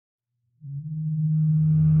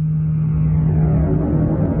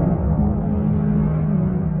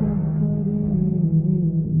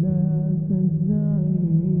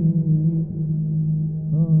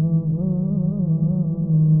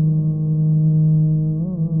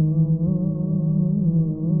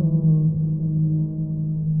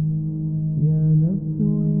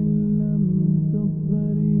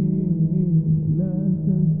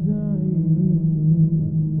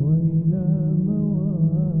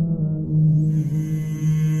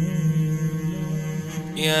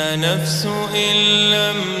يا نفس إن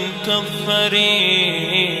لم تظفري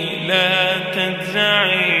لا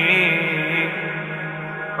تجزعي.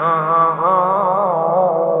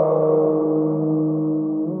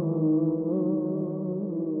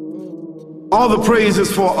 All the praise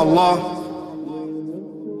is for Allah,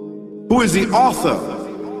 who is the author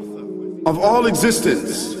of all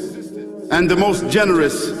existence and the most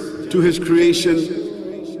generous to his creation,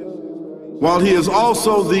 while he is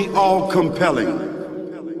also the all-compelling.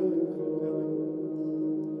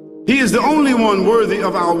 He is the only one worthy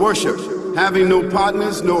of our worship, having no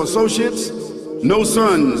partners, no associates, no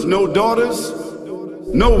sons, no daughters,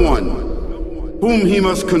 no one whom he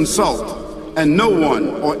must consult, and no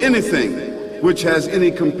one or anything which has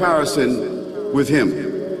any comparison with him.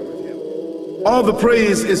 All the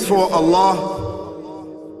praise is for Allah,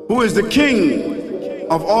 who is the King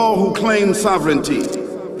of all who claim sovereignty,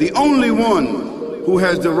 the only one who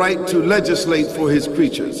has the right to legislate for his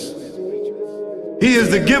creatures. He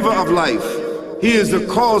is the giver of life. He is the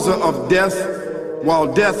causer of death, while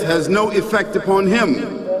death has no effect upon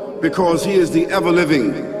him, because he is the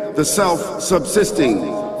ever-living, the self-subsisting,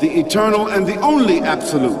 the eternal and the only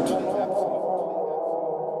absolute.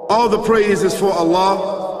 All the praise is for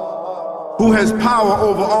Allah, who has power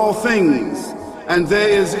over all things, and there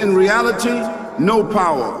is in reality no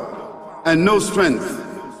power and no strength,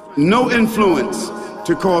 no influence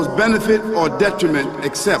to cause benefit or detriment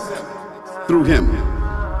except through him.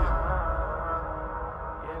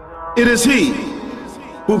 It is he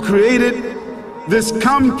who created this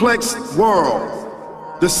complex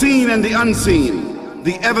world, the seen and the unseen,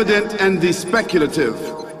 the evident and the speculative,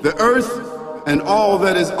 the earth and all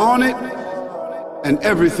that is on it and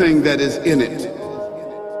everything that is in it.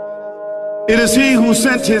 It is he who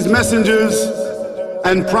sent his messengers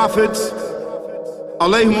and prophets,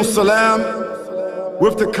 alayhimus salam,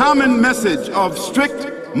 with the common message of strict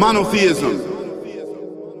monotheism,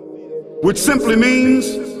 which simply means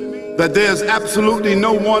that there's absolutely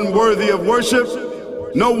no one worthy of worship,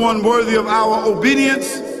 no one worthy of our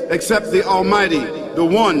obedience except the Almighty, the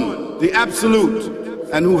One, the Absolute,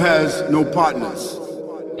 and who has no partners.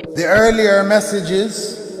 The earlier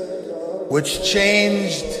messages which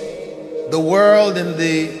changed the world in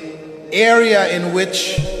the area in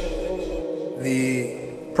which the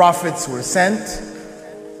prophets were sent,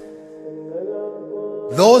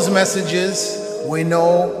 those messages we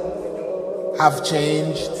know have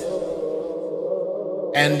changed,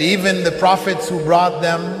 and even the prophets who brought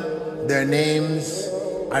them, their names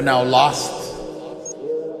are now lost.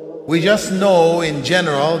 We just know in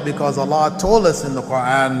general because Allah told us in the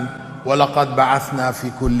Quran, وَلَقَدْ بَعَثْنَا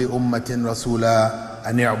فِي كُلِّ أُمَّةٍ رَسُولًا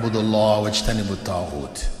أَنْ يَعْبُدُوا اللَّهَ وَاجْتَنِبُوا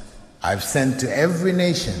الطَّاغُوتَ. I've sent to every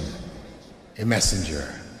nation a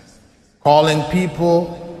messenger, calling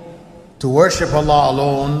people to worship Allah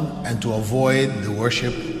alone and to avoid the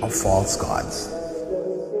worship of false gods.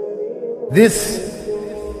 This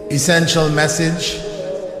essential message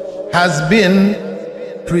has been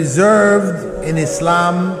preserved in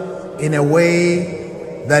Islam in a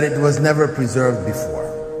way that it was never preserved before.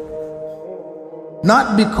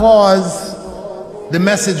 Not because the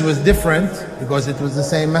message was different, because it was the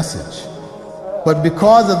same message, but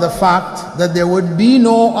because of the fact that there would be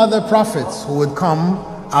no other prophets who would come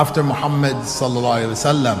after Muhammad sallallahu alaihi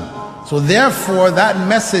wasallam. So therefore that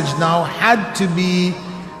message now had to be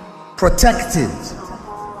protected.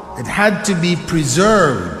 It had to be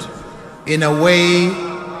preserved in a way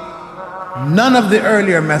none of the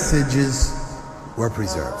earlier messages were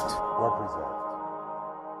preserved.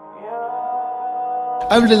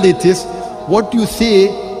 I will tell you this, what you say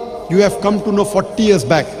you have come to know 40 years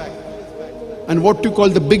back, and what you call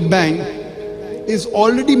the Big Bang is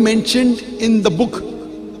already mentioned in the book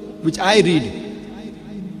which I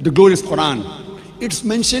read, the glorious Quran. It's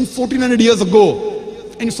mentioned 1400 years ago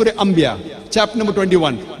in Surah Anbiya, chapter number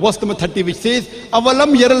 21, verse number 30, which says,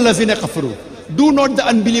 Avalam yaral lazina kafaru. Do not the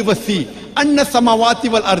unbelievers see anna samawati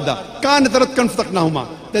wal arda kanat ratkan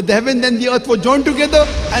fataqnahuma, that the heaven and the earth were joined together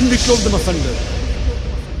and we clove them asunder.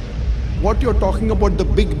 What you're talking about, the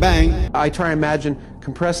Big Bang, I try to imagine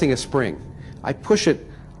compressing a spring. I push it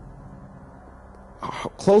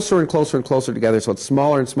closer and closer and closer together so it's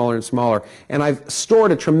smaller and smaller and smaller, and I've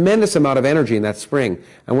stored a tremendous amount of energy in that spring,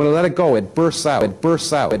 and when I let it go, it bursts out, it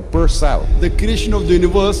bursts out, it bursts out. the creation of the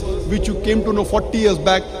universe, which you came to know 40 years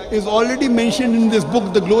back, is already mentioned in this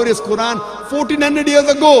book, the glorious Quran, 1400 years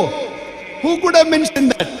ago. Who could have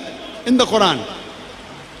mentioned that in the Quran?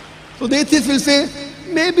 So the atheists will say,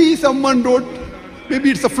 maybe someone wrote,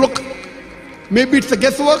 maybe it's a fluke, maybe it's a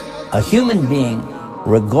guesswork. A human being,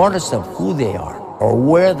 regardless of who they are, or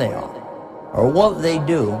where they are, or what they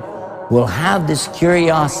do, will have this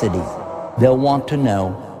curiosity. They'll want to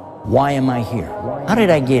know, why am I here? How did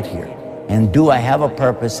I get here? And do I have a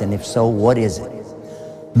purpose? And if so, what is it?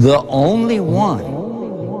 The only one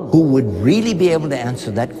who would really be able to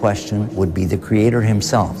answer that question would be the Creator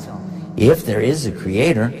Himself. If there is a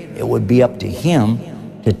Creator, it would be up to Him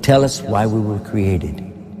to tell us why we were created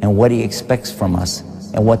and what He expects from us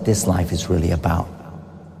and what this life is really about.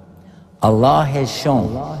 Allah has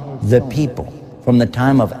shown the people from the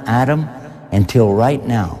time of Adam until right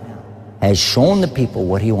now, has shown the people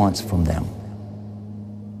what He wants from them.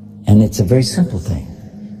 And it's a very simple thing,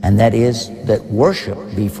 and that is that worship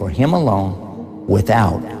be for Him alone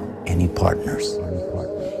without any partners.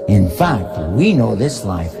 In fact, we know this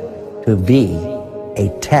life to be a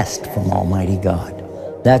test from Almighty God.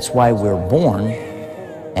 That's why we're born,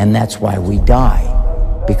 and that's why we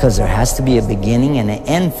die, because there has to be a beginning and an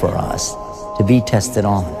end for us to be tested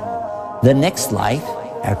on. The next life,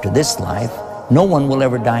 after this life, no one will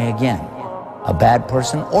ever die again. A bad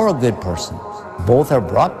person or a good person. Both are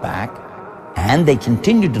brought back and they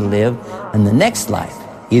continue to live in the next life,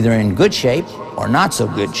 either in good shape or not so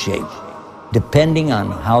good shape, depending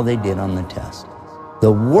on how they did on the test.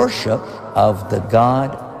 The worship of the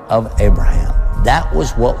God of Abraham, that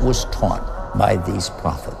was what was taught by these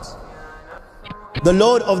prophets. The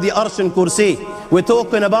Lord of the Arsh and Kursi. We're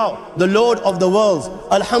talking about the Lord of the worlds.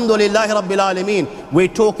 Alhamdulillah Rabbil Alameen. We're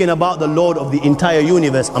talking about the Lord of the entire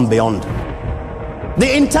universe and beyond.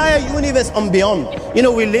 The entire universe and beyond. You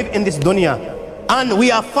know, we live in this dunya and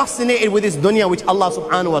we are fascinated with this dunya which Allah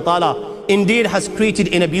subhanahu wa ta'ala indeed has created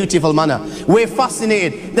in a beautiful manner. We're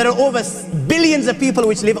fascinated. There are over billions of people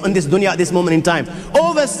which live on this dunya at this moment in time.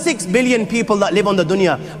 Over 6 billion people that live on the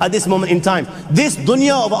dunya at this moment in time. This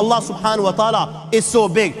dunya of Allah subhanahu wa ta'ala is so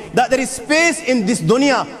big that there is space in this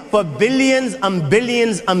dunya for billions and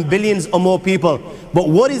billions and billions or more people. But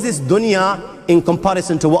what is this dunya in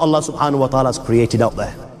comparison to what Allah subhanahu wa ta'ala has created out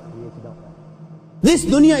there? This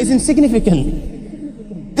dunya is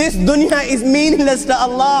insignificant. This dunya is meaningless to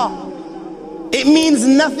Allah. It means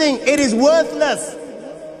nothing. It is worthless.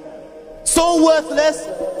 So worthless,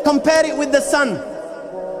 compare it with the sun.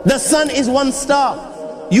 The sun is one star.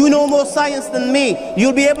 You know more science than me.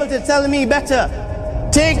 You'll be able to tell me better.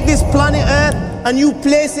 Take this planet Earth and you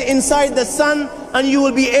place it inside the sun, and you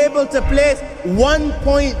will be able to place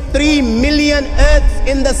 1.3 million Earths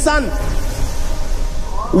in the sun.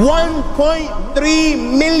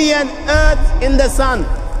 1.3 million Earths in the sun.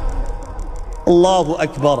 Allahu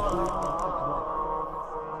Akbar.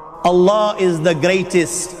 Allah is the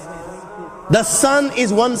greatest. The sun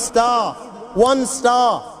is one star. One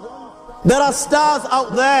star. There are stars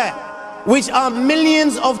out there which are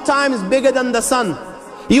millions of times bigger than the sun.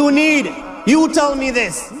 You tell me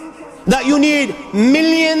this, that you need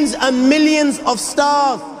millions and millions of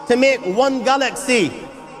stars to make one galaxy.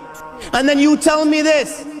 And then you tell me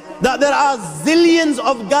this, that there are zillions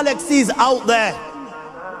of galaxies out there.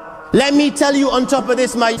 Let me tell you on top of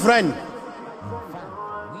this, my friend,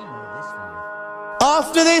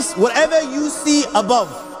 after this, whatever you see above,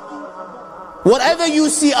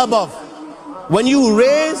 when you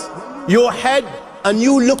raise your head and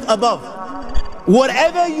you look above,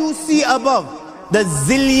 whatever you see above, the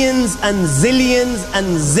zillions and zillions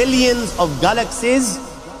and zillions of galaxies,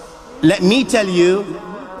 let me tell you,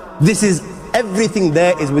 this is everything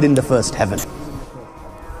there is within the first heaven.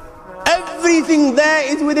 Everything there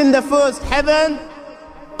is within the first heaven,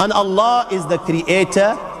 and Allah is the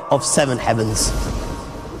creator of 7 heavens.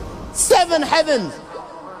 7 heavens.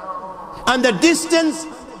 And the distance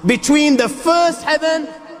between the first heaven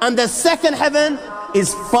and the second heaven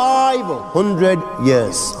is 500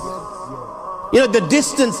 years. You know, the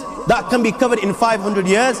distance that can be covered in 500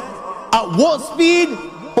 years, at what speed?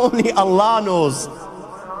 Only Allah knows.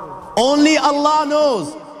 Only Allah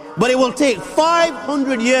knows. But it will take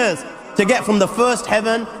 500 years to get from the first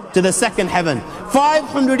heaven to the second heaven.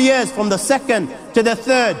 500 years from the second to the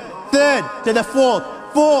third, third to the fourth,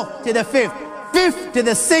 fourth to the fifth, fifth to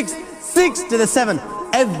the sixth, sixth to the seventh.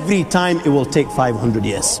 Every time it will take 500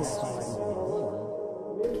 years.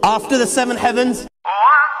 After the 7 heavens,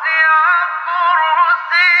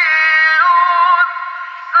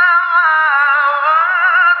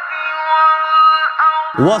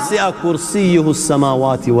 وَسِعَ كُرْسِيُّهُ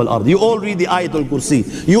السَّمَاوَاتِ وَالْأَرْضِ. You all read the Ayatul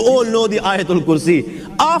Kursi. You all know the Ayatul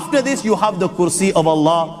Kursi. After this, you have the Kursi of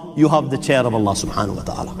Allah. You have the chair of Allah subhanahu wa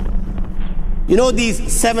ta'ala. You know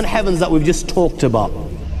these 7 heavens that we've just talked about,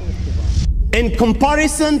 in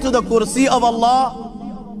comparison to the Kursi of Allah,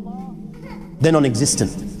 they're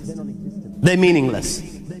non-existent. They're meaningless.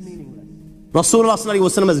 Rasulullah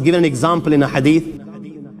ﷺ has given an example in a hadith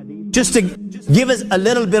just to give us a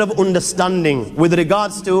little bit of understanding with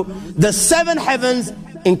regards to the 7 heavens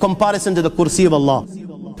in comparison to the kursi of Allah.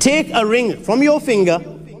 Take a ring from your finger,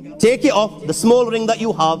 take it off, the small ring that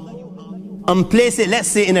you have, and place it, let's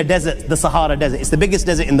say, in a desert, the Sahara Desert. It's the biggest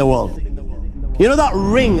desert in the world. You know that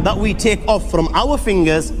ring that we take off from our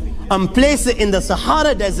fingers and place it in the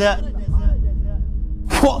Sahara Desert?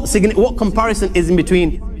 What comparison is in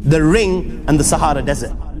between the ring and the Sahara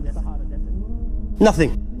Desert?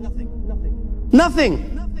 Nothing.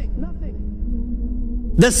 Nothing.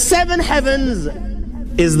 The 7 heavens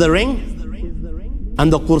is the ring,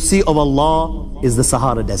 and the kursi of Allah is the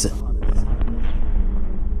Sahara Desert.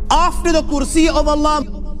 After the kursi of Allah,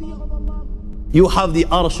 you have the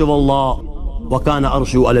arsh of Allah. وَكَانَ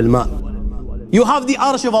أَرْشُهُ عَلَى الْمَاءِ. You have the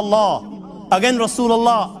arsh of Allah. Again,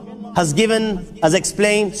 Rasulullah has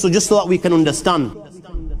explained, so just so that we can understand.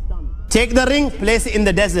 Take the ring, place it in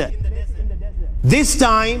the desert. This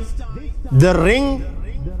time, the ring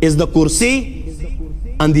is the kursi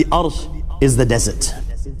and the arsh is the desert.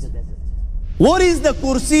 What is the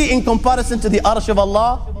kursi in comparison to the arsh of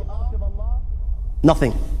Allah?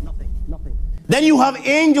 Nothing. Then you have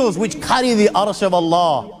angels which carry the arsh of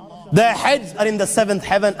Allah. Their heads are in the 7th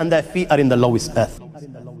heaven and their feet are in the lowest earth.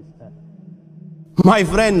 My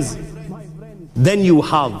friends, then you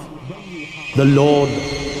have the Lord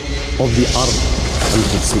of the Arsh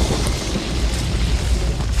al-Kursi.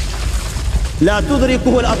 لا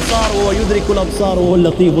تدركه الأبصار وهو يدرك الأبصار وهو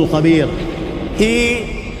اللطيف الخبير. He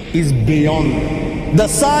is beyond the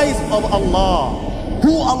size of Allah,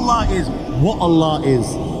 who Allah is, what Allah is.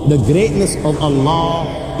 The greatness of Allah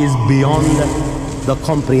is beyond the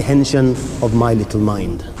comprehension of my little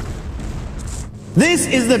mind. This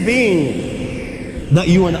is the being that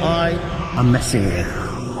you and I are messing with.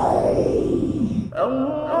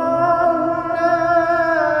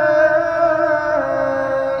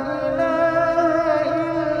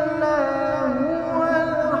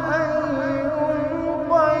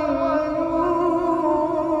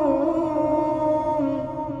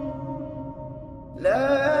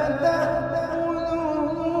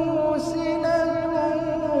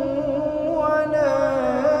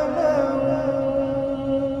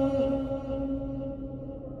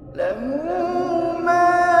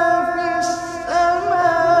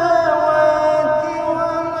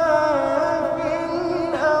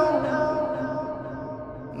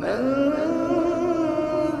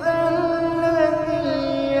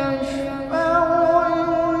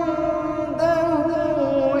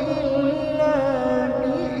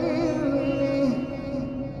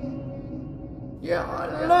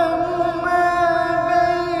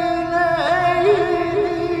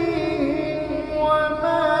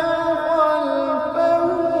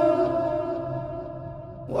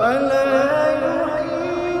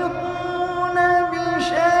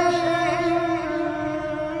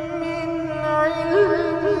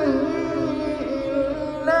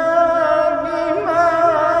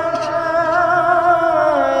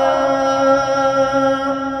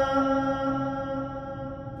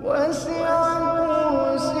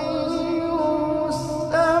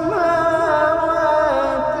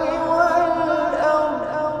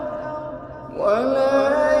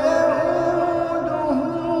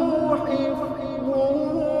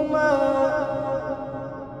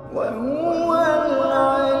 وهو